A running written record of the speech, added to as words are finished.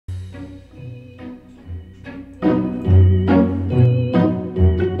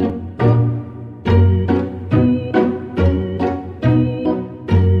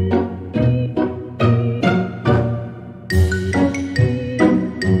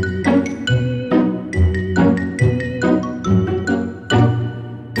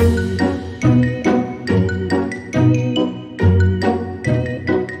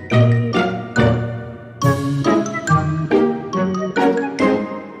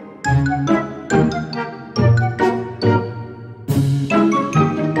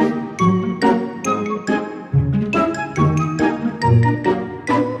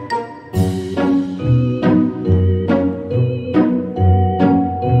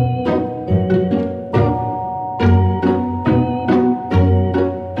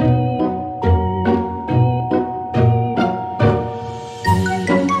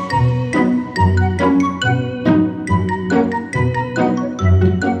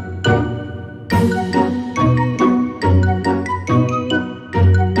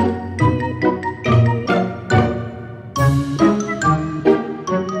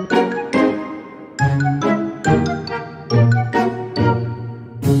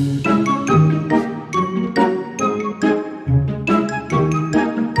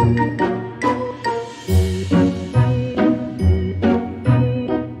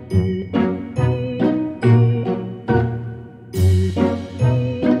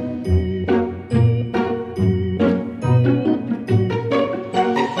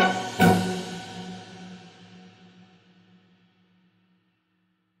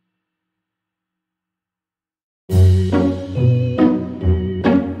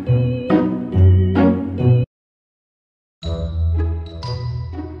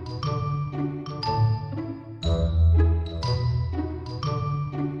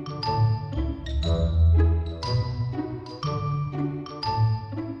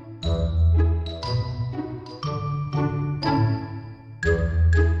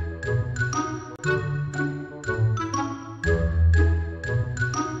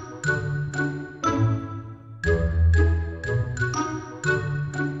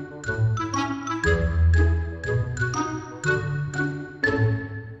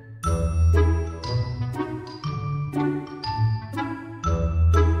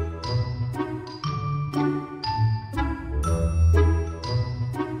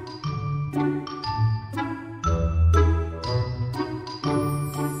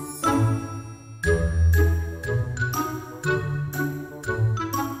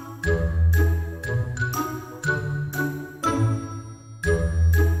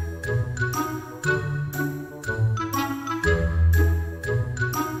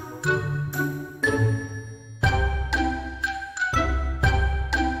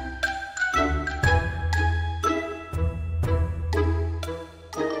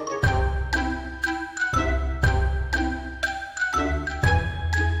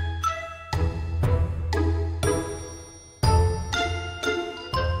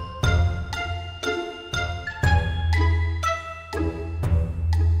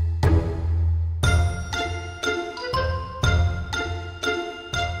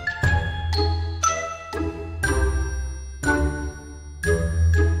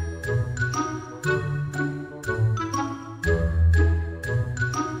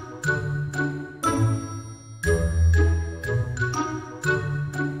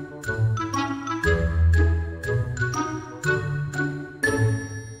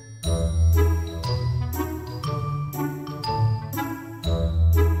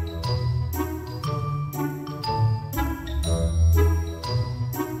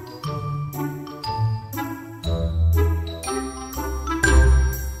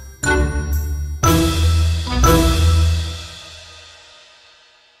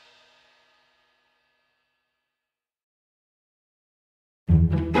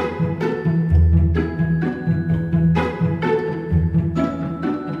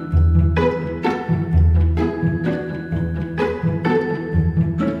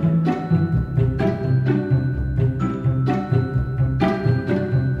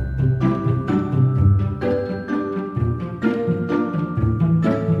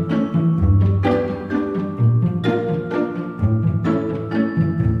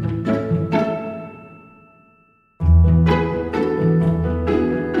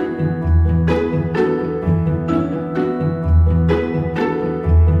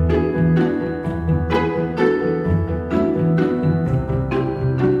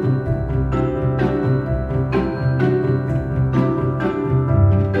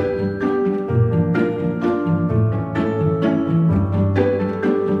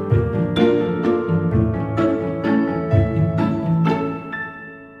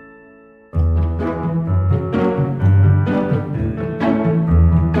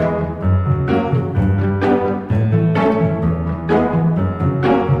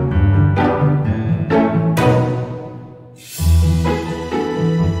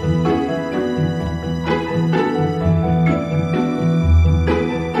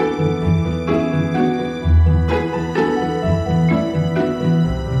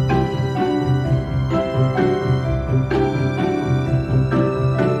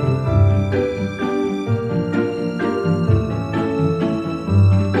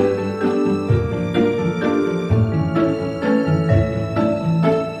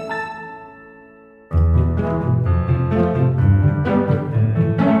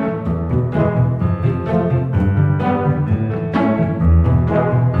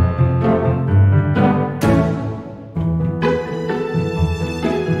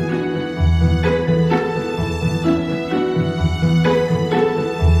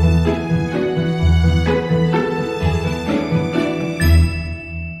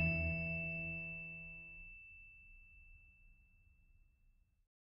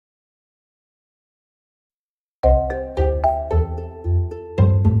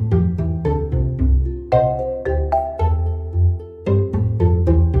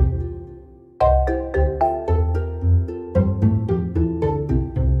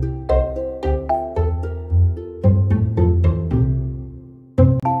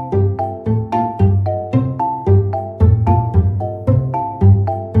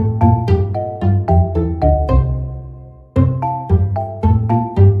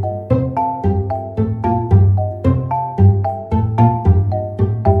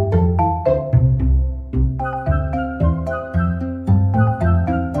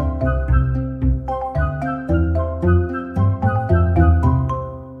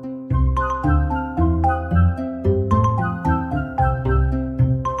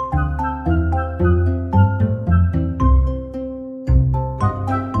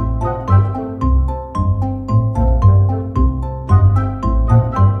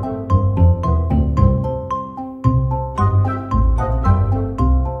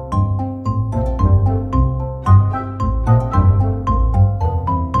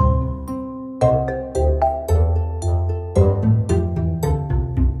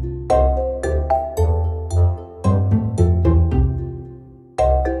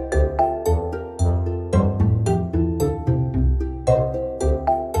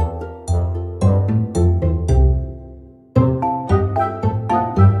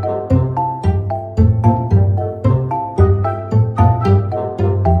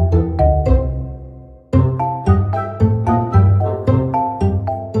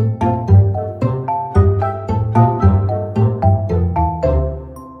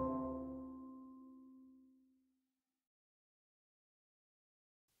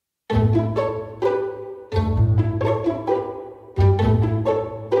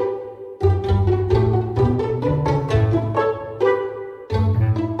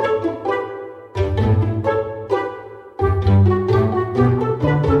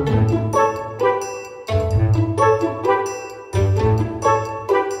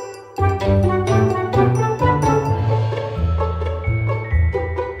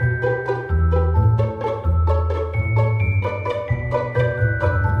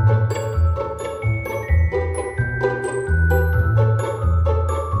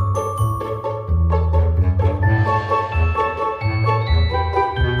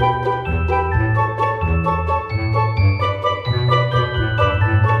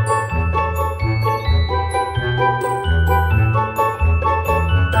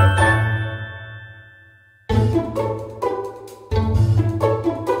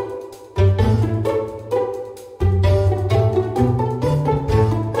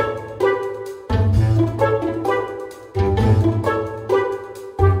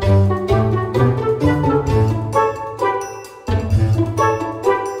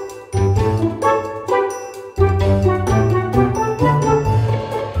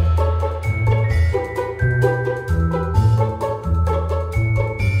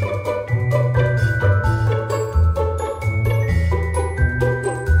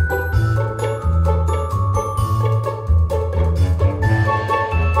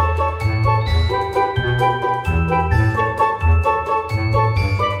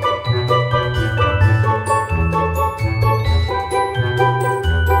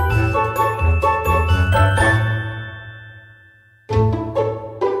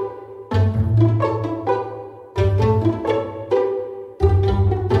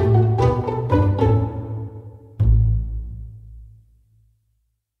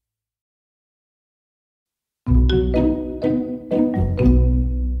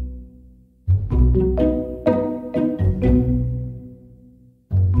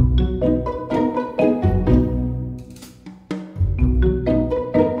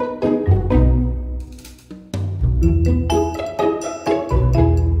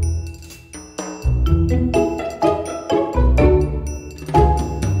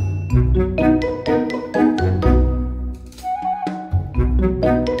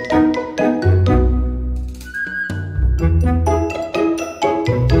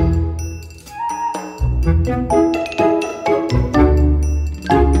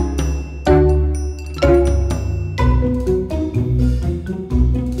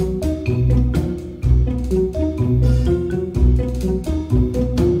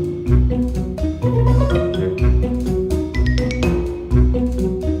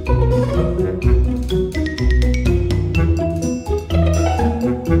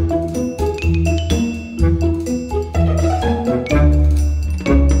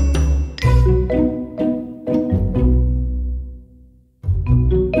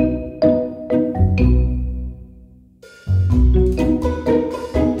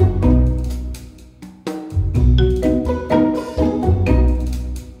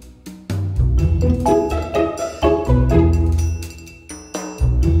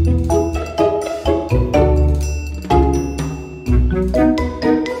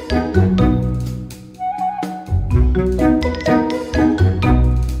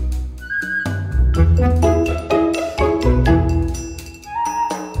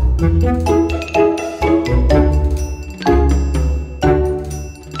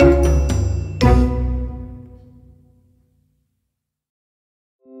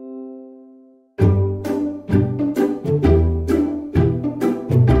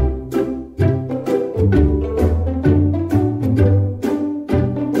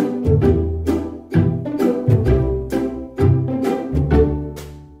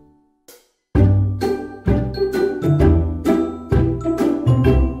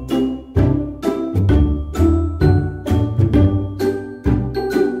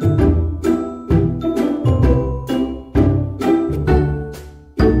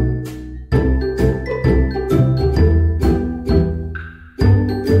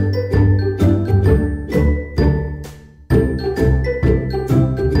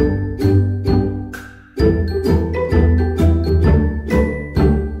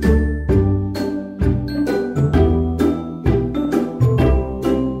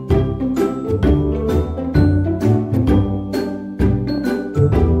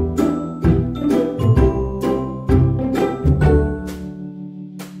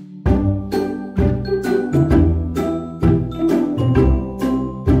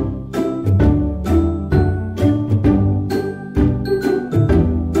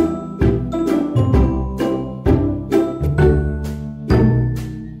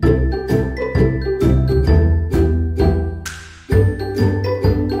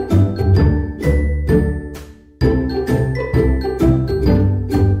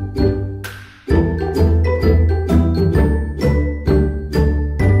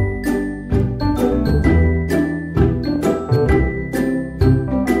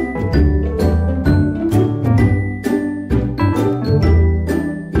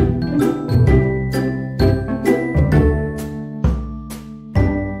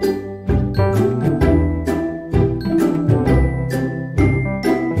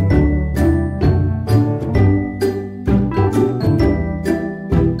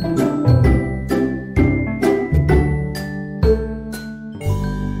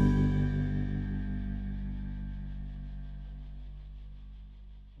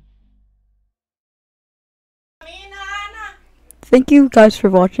thank you guys for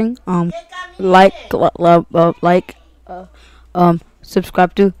watching.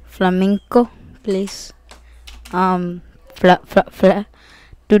 Subscribe to Flamingo, please. Do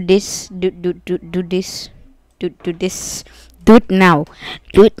this. Do it now.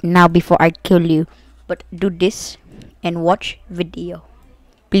 Do it now before I kill you. But do this and watch video.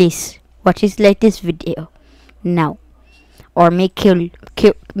 Please watch his latest video now, or me kill you.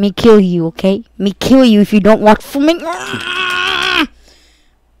 Okay, me kill you if you don't watch Flamingo.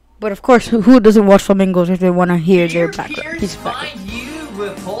 But of course, who doesn't watch flamingos if they want to hear their background? Do your fears find you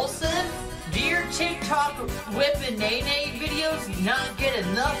repulsive? Do your TikTok whip and nay videos not get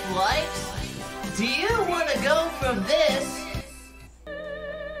enough likes? Do you want to go from this?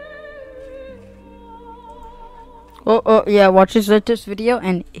 Oh yeah, watch his latest video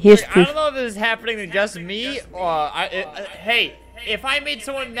and here's proof. I don't know if this is happening to just me or hey, if I made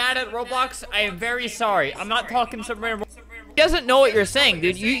someone mad at Roblox, I am very sorry. I'm not talking some random. He doesn't know what you're saying,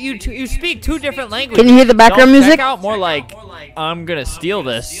 dude. You speak two different languages. Can you hear the background music? Check out more like I'm gonna steal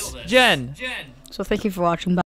this, Jen. So thank you for watching. Bye.